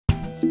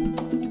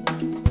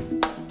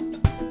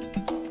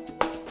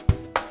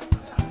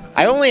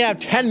I only have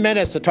 10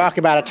 minutes to talk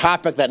about a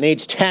topic that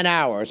needs 10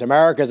 hours,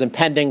 America's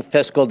impending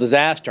fiscal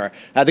disaster.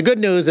 The good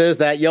news is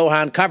that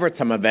Johan covered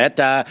some of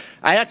it. I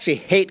actually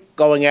hate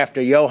going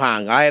after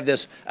Johan. I have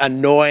this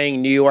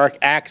annoying New York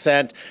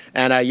accent,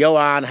 and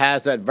Johan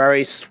has that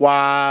very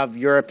suave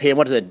European,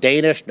 what is it,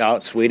 Danish? No,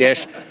 it's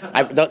Swedish.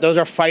 Those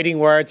are fighting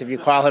words if you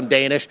call him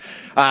Danish.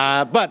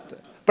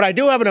 But I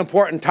do have an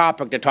important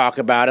topic to talk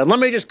about, and let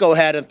me just go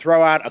ahead and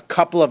throw out a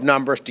couple of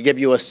numbers to give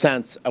you a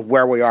sense of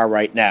where we are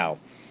right now.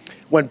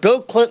 When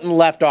Bill Clinton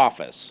left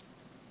office,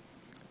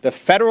 the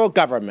federal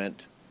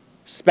government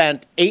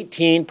spent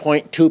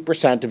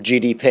 18.2% of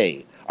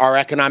GDP, our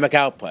economic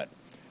output.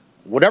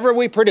 Whatever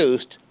we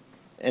produced,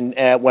 and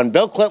when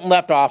Bill Clinton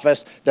left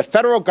office, the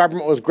federal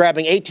government was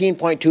grabbing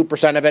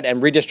 18.2% of it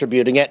and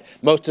redistributing it,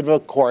 most of it,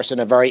 of course, in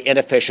a very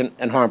inefficient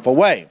and harmful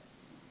way.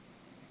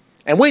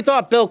 And we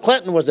thought Bill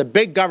Clinton was a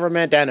big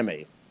government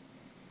enemy.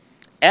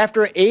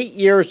 After 8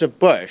 years of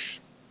Bush,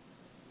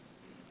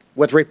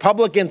 with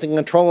Republicans in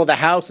control of the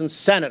House and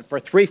Senate for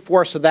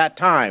 3/4 of that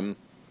time,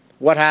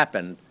 what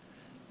happened?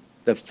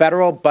 The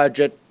federal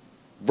budget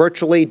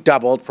virtually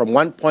doubled from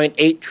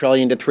 $1.8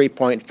 trillion to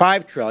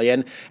 $3.5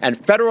 trillion, and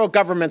federal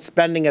government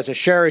spending as a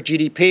share of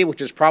GDP,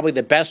 which is probably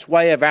the best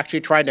way of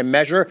actually trying to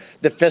measure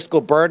the fiscal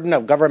burden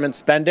of government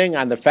spending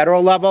on the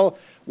federal level,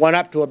 went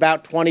up to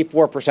about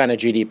 24% of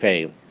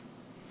GDP.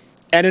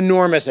 An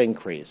enormous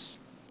increase,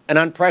 an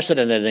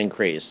unprecedented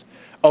increase.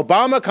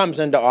 Obama comes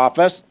into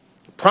office,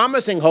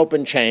 promising hope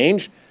and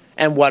change,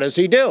 and what does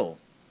he do?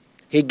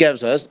 He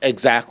gives us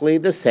exactly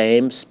the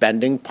same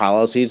spending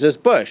policies as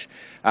Bush.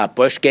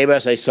 Bush gave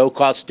us a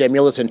so-called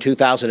stimulus in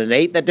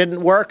 2008 that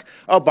didn't work.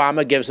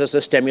 Obama gives us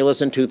a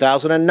stimulus in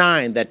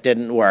 2009 that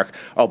didn't work.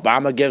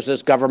 Obama gives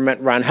us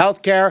government-run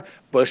health care.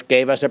 Bush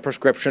gave us a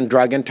prescription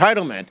drug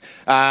entitlement.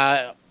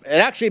 It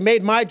actually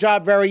made my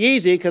job very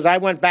easy because I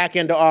went back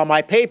into all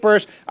my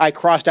papers, I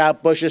crossed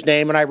out Bush's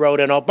name and I wrote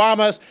in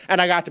Obama's,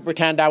 and I got to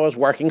pretend I was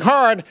working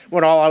hard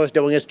when all I was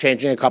doing is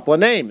changing a couple of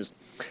names.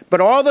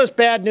 But all this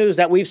bad news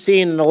that we've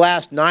seen in the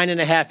last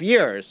 9.5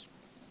 years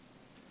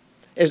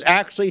is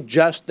actually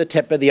just the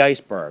tip of the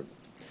iceberg.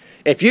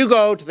 If you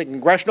go to the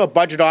Congressional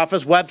Budget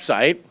Office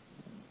website,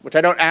 which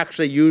I don't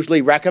actually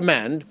usually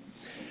recommend,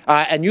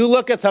 and you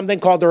look at something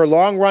called their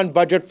long-run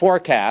budget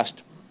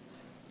forecast,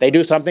 they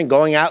do something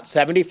going out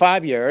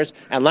 75 years,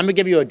 and let me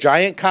give you a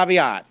giant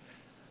caveat.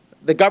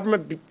 The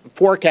government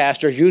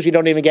forecasters usually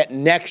don't even get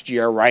next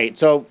year right,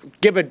 so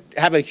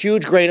have a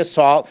huge grain of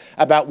salt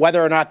about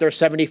whether or not their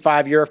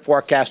 75-year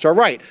forecasts are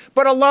right.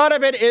 But a lot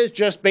of it is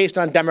just based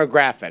on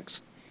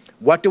demographics.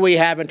 What do we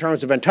have in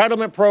terms of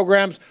entitlement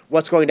programs?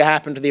 What's going to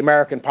happen to the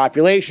American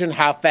population?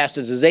 How fast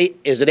is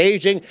it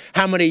aging?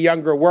 How many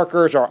younger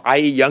workers, or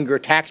i.e. younger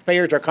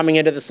taxpayers, are coming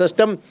into the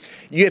system?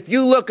 If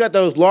you look at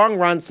those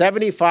long-run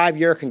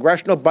 75-year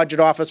Congressional Budget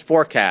Office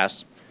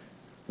forecasts,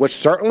 which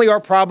certainly are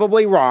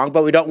probably wrong,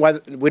 but we don't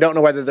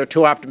know whether they're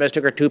too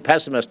optimistic or too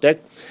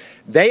pessimistic,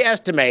 they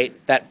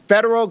estimate that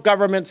federal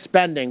government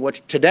spending,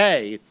 which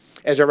today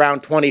is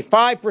around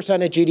 25%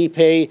 of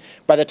GDP,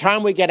 by the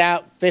time we get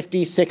out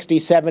 50, 60,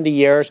 70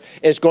 years,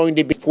 is going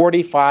to be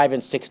 45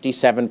 and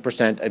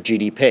 67% of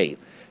GDP.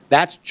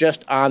 That's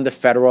just on the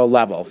federal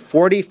level.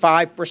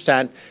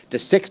 45% to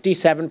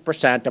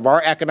 67% of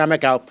our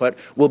economic output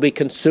will be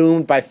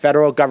consumed by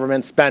federal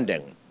government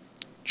spending,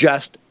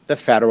 just the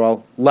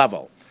federal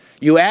level.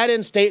 You add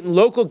in state and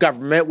local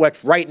government,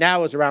 which right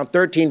now is around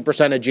 13%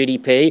 of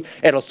GDP.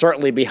 It'll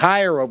certainly be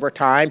higher over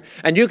time.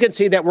 And you can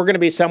see that we're going to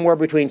be somewhere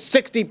between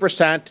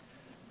 60%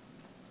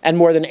 and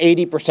more than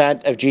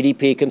 80% of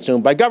GDP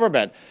consumed by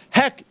government.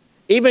 Heck,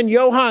 even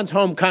Johan's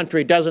home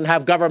country doesn't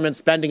have government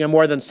spending of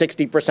more than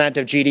 60%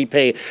 of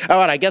GDP.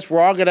 Oh, and I guess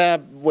we're all going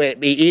to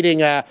be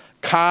eating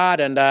cod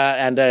and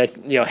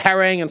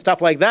herring and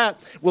stuff like that.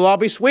 We'll all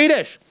be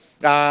Swedish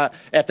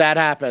if that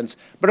happens.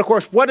 But of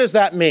course, what does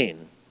that mean?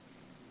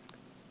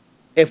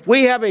 If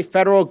we have a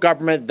federal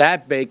government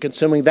that big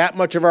consuming that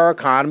much of our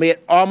economy,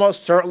 it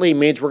almost certainly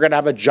means we're going to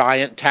have a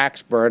giant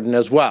tax burden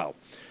as well.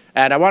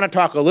 And I want to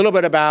talk a little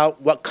bit about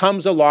what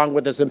comes along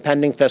with this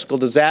impending fiscal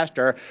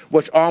disaster,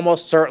 which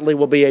almost certainly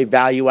will be a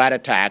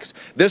value-added tax.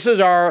 This is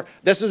our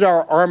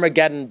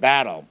Armageddon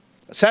battle.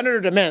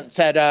 Senator DeMint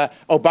said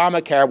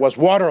Obamacare was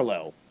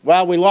Waterloo.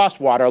 Well, we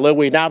lost Waterloo.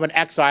 We've now been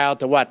exiled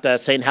to what,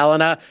 St.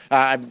 Helena?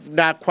 I'm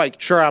not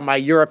quite sure on my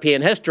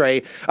European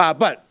history,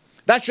 but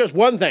that's just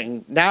one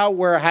thing. Now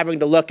we're having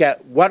to look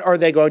at what are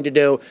they going to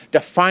do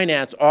to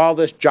finance all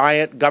this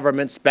giant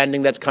government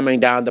spending that's coming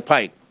down the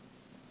pike.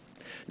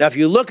 Now, if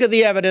you look at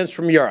the evidence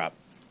from Europe,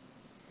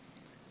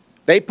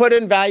 they put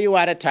in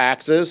value-added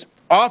taxes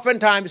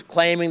oftentimes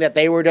claiming that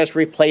they were just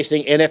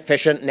replacing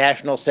inefficient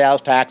national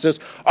sales taxes,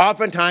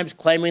 oftentimes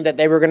claiming that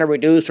they were going to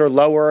reduce or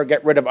lower or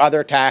get rid of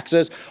other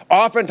taxes,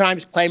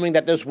 oftentimes claiming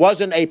that this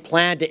wasn't a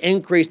plan to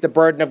increase the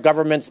burden of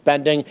government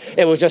spending,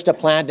 it was just a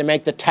plan to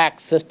make the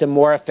tax system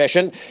more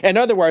efficient. In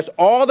other words,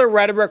 all the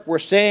rhetoric we're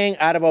seeing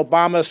out of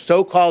Obama's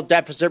so-called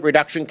Deficit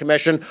Reduction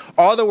Commission,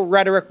 all the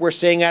rhetoric we're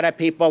seeing out of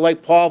people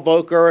like Paul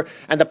Volcker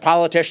and the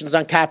politicians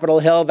on Capitol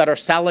Hill that are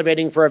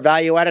salivating for a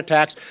value-added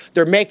tax,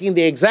 they're making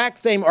the exact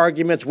same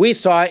arguments we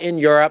saw in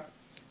Europe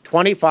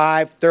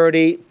 25,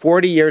 30,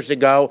 40 years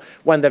ago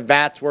when the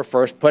VATs were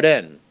first put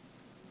in.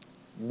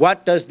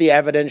 What does the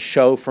evidence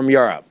show from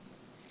Europe?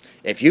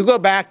 If you go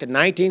back to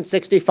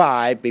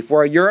 1965,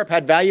 before Europe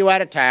had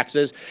value-added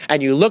taxes,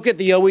 and you look at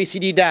the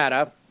OECD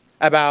data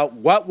about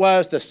what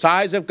was the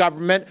size of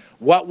government,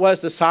 what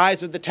was the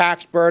size of the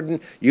tax burden,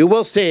 you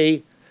will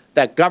see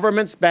that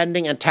government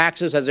spending and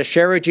taxes as a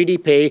share of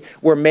GDP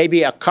were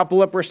maybe a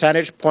couple of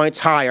percentage points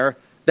higher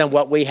than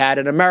what we had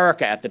in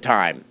America at the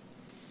time.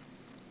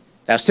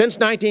 Now, since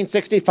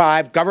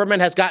 1965,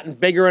 government has gotten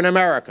bigger in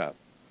America,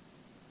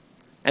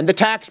 and the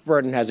tax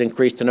burden has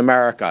increased in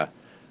America.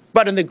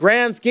 But in the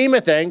grand scheme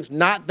of things,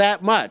 not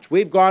that much.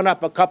 We've gone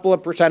up a couple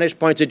of percentage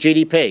points of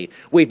GDP.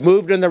 We've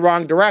moved in the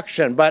wrong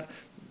direction, but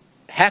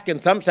heck, in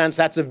some sense,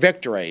 that's a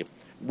victory.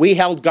 We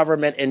held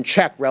government in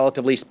check,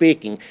 relatively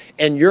speaking.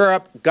 In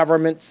Europe,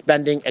 government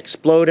spending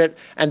exploded,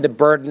 and the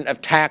burden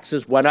of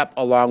taxes went up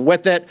along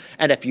with it.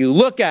 And if you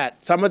look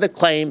at some of the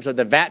claims of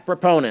the VAT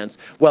proponents,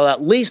 well,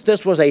 at least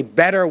this was a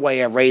better way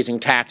of raising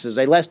taxes,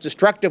 a less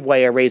destructive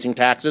way of raising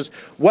taxes.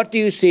 What do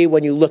you see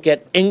when you look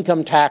at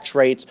income tax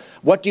rates?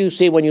 What do you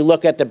see when you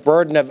look at the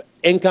burden of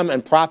income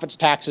and profits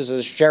taxes as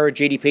a share of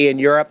GDP in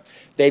Europe?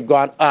 They've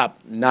gone up,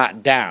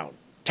 not down.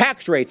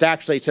 Tax rates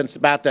actually since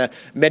about the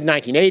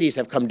mid-1980s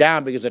have come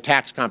down because of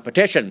tax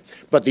competition,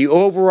 but the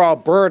overall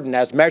burden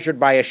as measured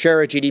by a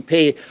share of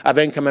GDP of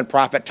income and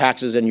profit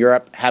taxes in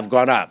Europe have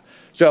gone up.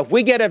 So if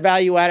we get a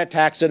value-added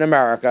tax in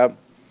America,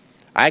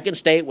 I can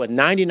state with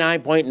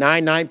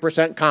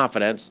 99.99%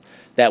 confidence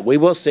that we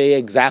will see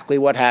exactly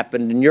what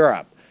happened in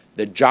Europe.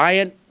 The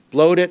giant,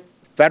 bloated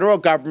federal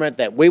government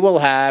that we will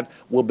have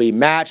will be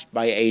matched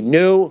by a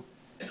new,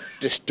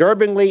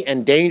 disturbingly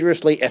and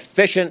dangerously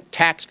efficient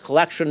tax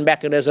collection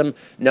mechanism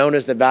known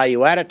as the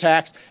value-added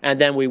tax,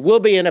 and then we will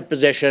be in a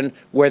position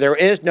where there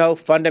is no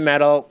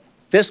fundamental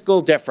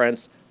fiscal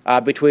difference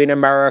between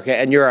America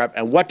and Europe.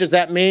 And what does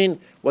that mean?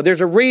 Well,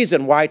 there's a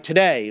reason why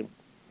today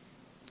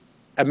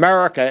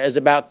America is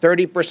about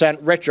 30%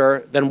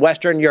 richer than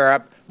Western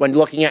Europe when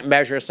looking at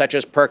measures such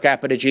as per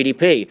capita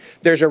GDP.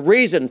 There's a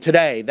reason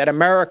today that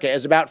America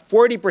is about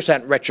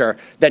 40% richer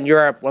than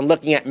Europe when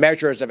looking at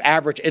measures of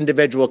average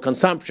individual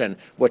consumption,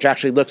 which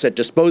actually looks at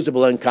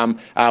disposable income,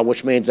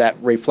 which means that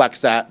reflects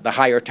the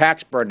higher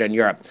tax burden in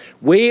Europe.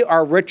 We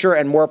are richer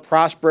and more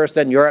prosperous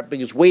than Europe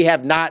because we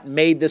have not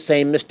made the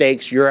same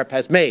mistakes Europe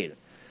has made.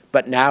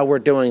 But now we're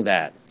doing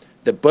that.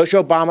 The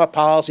Bush-Obama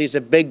policies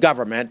of big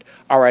government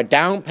are a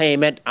down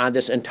payment on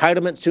this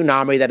entitlement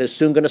tsunami that is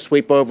soon going to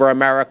sweep over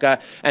America,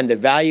 and the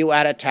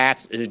value-added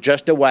tax is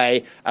just a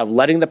way of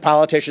letting the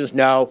politicians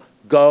know,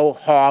 go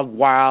hog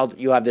wild,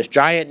 you have this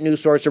giant new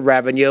source of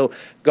revenue,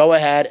 go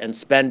ahead and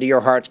spend to your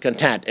heart's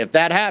content. If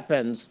that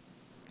happens,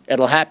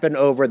 it'll happen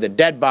over the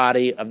dead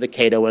body of the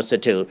Cato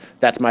Institute.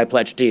 That's my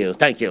pledge to you.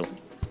 Thank you.